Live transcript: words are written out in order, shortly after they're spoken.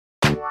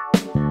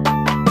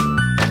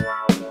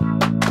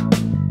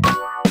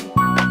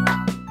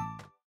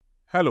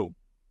Hello,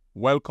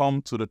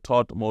 welcome to the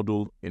third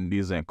module in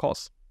this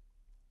course.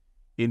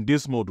 In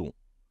this module,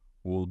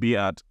 we'll be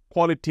at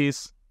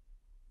qualities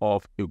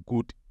of a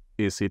good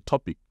essay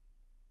topic.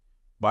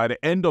 By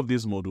the end of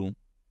this module,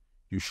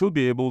 you should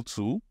be able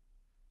to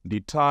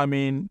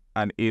determine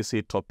an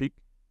essay topic,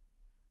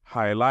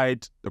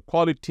 highlight the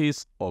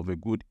qualities of a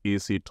good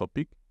essay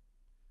topic,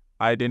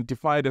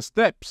 identify the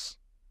steps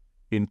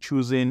in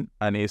choosing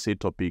an essay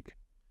topic,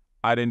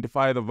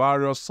 identify the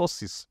various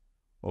sources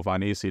of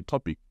an essay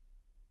topic.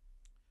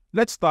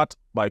 Let's start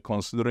by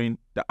considering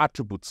the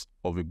attributes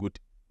of a good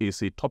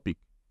essay topic.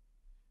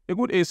 A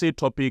good essay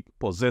topic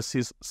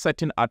possesses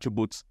certain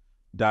attributes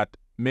that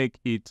make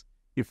it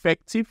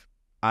effective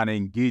and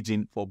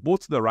engaging for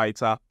both the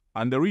writer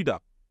and the reader.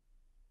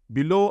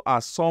 Below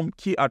are some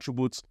key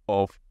attributes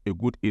of a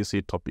good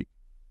essay topic.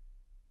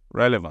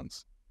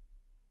 Relevance.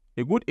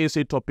 A good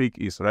essay topic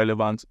is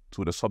relevant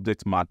to the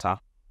subject matter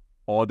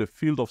or the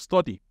field of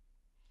study.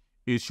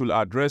 It should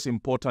address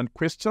important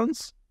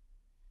questions,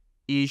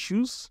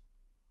 issues,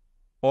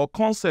 or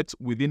concepts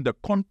within the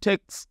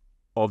context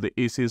of the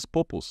essay's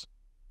purpose.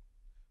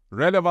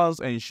 Relevance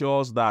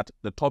ensures that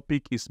the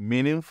topic is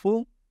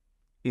meaningful,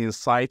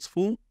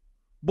 insightful,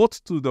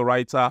 both to the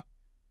writer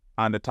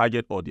and the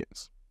target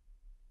audience.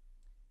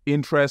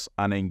 Interest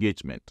and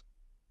engagement.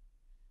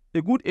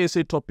 A good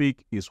essay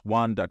topic is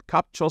one that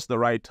captures the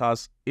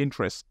writer's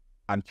interest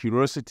and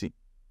curiosity.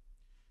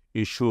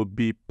 It should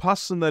be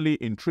personally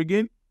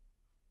intriguing,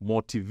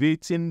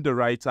 motivating the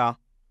writer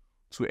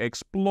to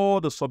explore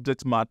the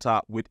subject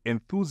matter with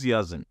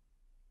enthusiasm.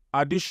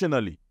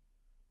 Additionally,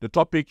 the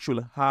topic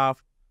should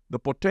have the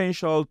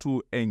potential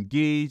to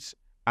engage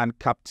and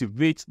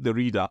captivate the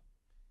reader,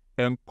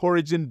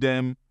 encouraging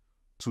them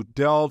to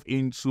delve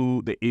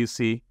into the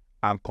essay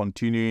and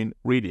continuing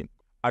reading.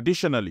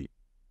 Additionally,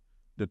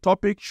 the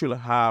topic should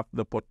have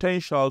the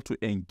potential to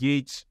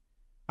engage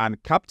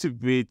and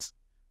captivate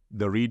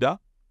the reader,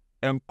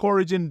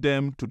 encouraging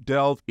them to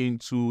delve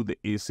into the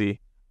essay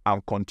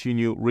and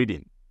continue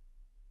reading.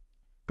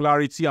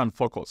 Clarity and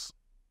focus.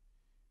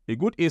 A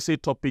good essay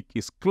topic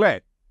is clear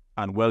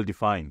and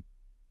well-defined.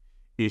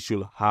 It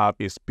should have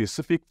a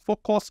specific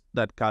focus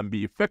that can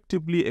be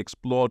effectively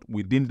explored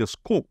within the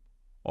scope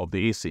of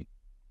the essay.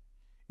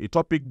 A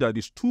topic that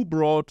is too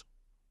broad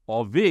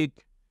or vague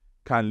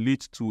can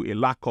lead to a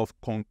lack of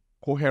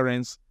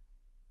coherence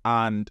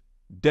and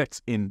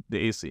depth in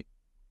the essay.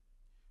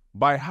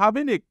 By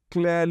having a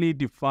clearly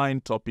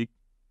defined topic,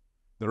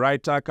 the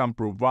writer can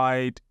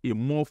provide a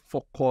more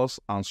focused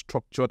and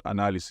structured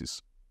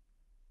analysis.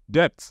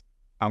 Depth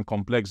and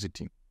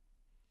complexity.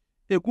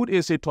 A good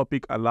essay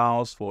topic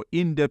allows for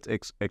in-depth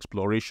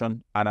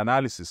exploration and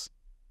analysis.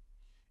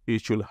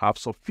 It should have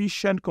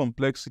sufficient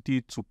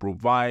complexity to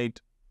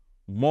provide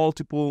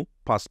multiple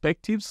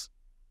perspectives,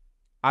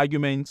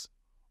 arguments,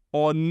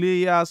 or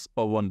layers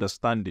of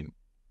understanding.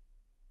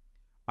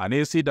 An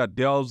essay that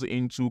delves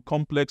into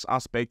complex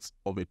aspects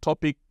of a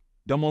topic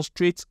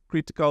demonstrates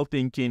critical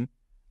thinking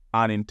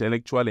and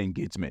intellectual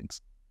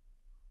engagement.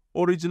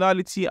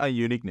 Originality and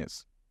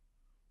uniqueness.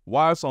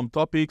 While some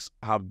topics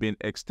have been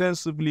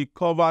extensively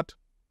covered,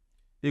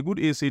 a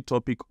good essay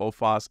topic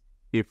offers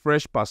a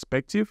fresh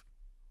perspective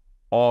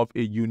of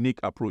a unique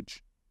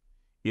approach.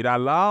 It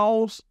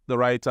allows the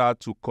writer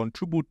to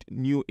contribute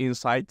new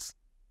insights,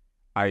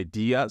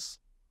 ideas,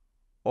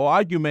 or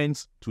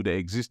arguments to the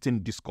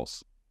existing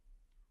discourse.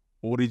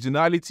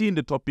 Originality in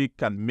the topic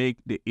can make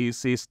the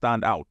essay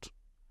stand out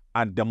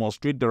and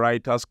demonstrate the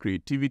writer's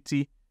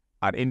creativity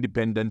and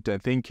independent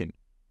thinking.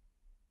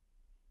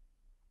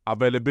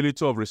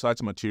 Availability of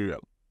research material.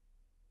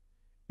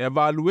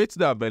 Evaluate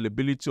the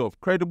availability of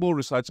credible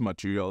research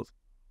materials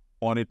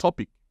on a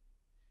topic.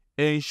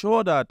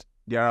 Ensure that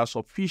there are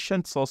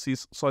sufficient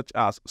sources such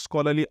as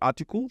scholarly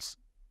articles,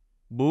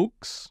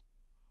 books,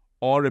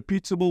 or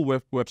reputable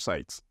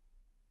websites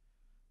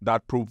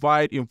that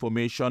provide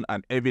information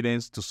and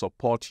evidence to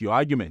support your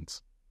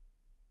arguments.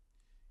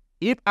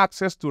 If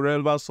access to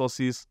relevant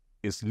sources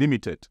is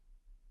limited,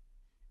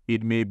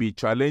 it may be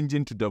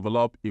challenging to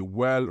develop a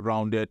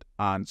well-rounded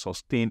and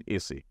sustained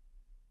essay.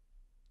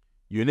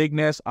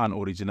 Uniqueness and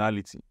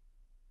originality.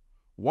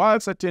 While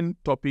certain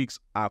topics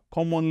are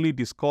commonly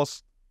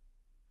discussed,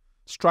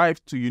 strive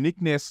to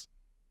uniqueness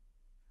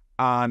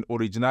and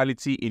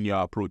originality in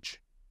your approach.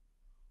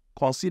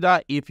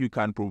 Consider if you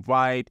can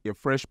provide a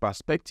fresh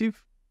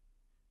perspective,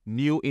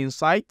 new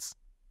insights,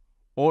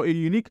 or a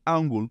unique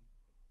angle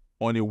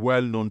on a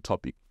well-known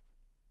topic.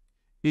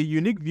 A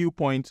unique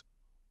viewpoint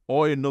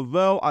or a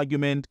novel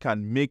argument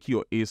can make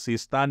your essay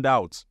stand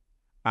out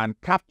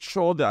and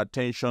capture the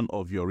attention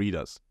of your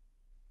readers.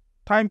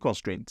 Time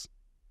constraints.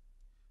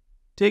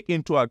 Take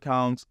into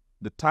account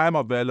the time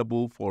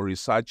available for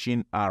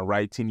researching and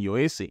writing your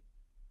essay.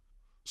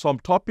 Some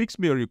topics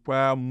may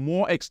require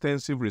more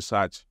extensive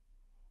research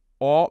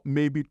or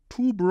may be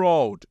too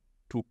broad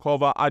to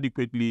cover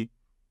adequately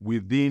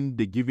within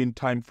the given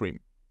time frame.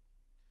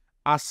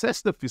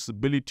 Assess the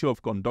feasibility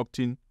of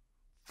conducting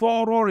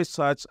thorough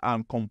research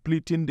and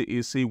completing the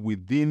essay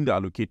within the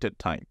allocated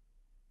time.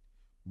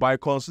 By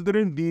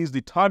considering these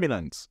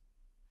determinants,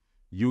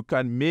 you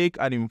can make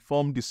an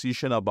informed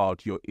decision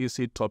about your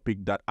essay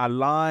topic that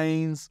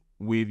aligns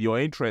with your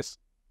interests,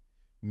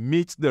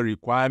 meets the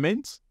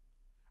requirements,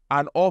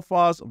 and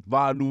offers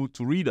value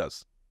to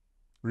readers.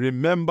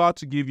 Remember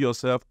to give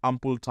yourself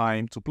ample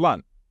time to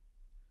plan,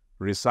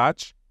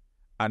 research,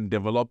 and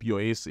develop your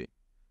essay,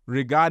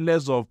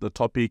 regardless of the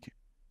topic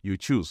you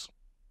choose.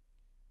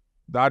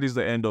 That is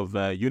the end of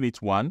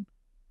Unit 1.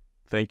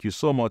 Thank you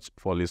so much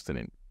for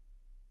listening.